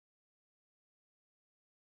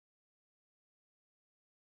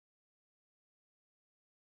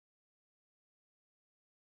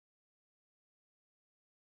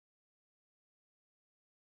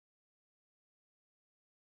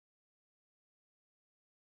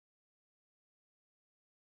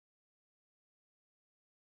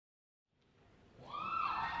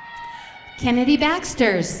Kennedy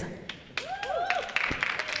Baxters.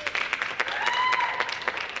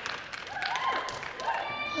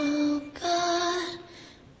 Oh God,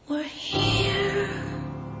 we're here,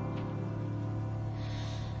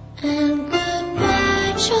 and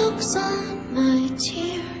goodbye chokes on my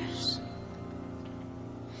tears,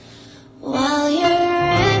 while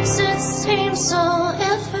your exit seems so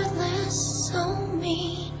effortless, so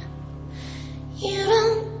mean. You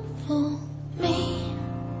don't fool me.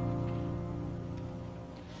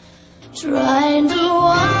 Trying to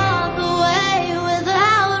walk away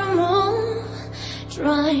without a move,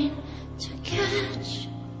 trying to catch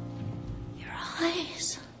your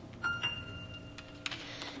eyes.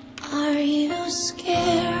 Are you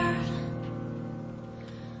scared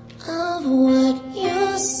of what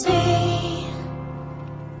you see?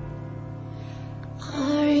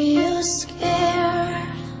 Are you scared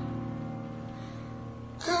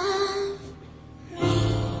of me?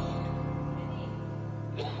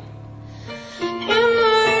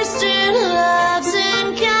 Immersed in love's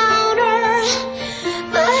encounter,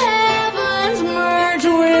 the heavens merge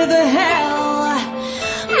with the hell.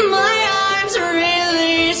 My arms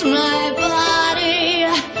release my body,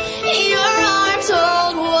 your arms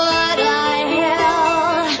hold what I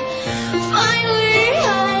held. Finally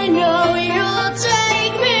I know you'll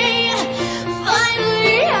take me,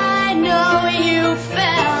 finally I know you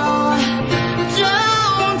fell.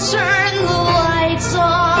 Don't turn the lights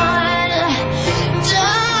on,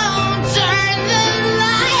 don't turn the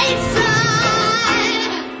lights on.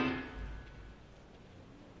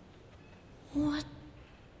 What's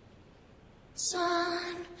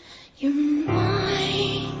on your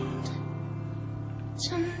mind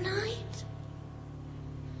tonight?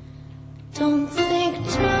 Don't think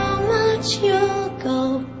too much, you'll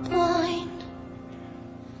go blind.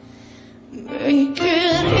 Make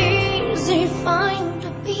it easy, find a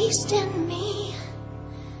beast in me.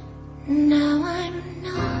 Now I'm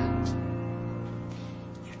not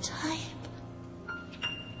your type,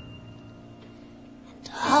 and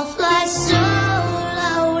I'll fly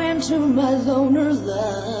solo into my loner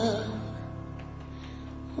love,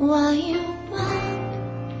 while you walk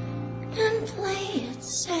and play it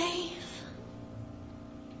safe.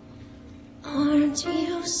 Aren't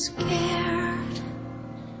you scared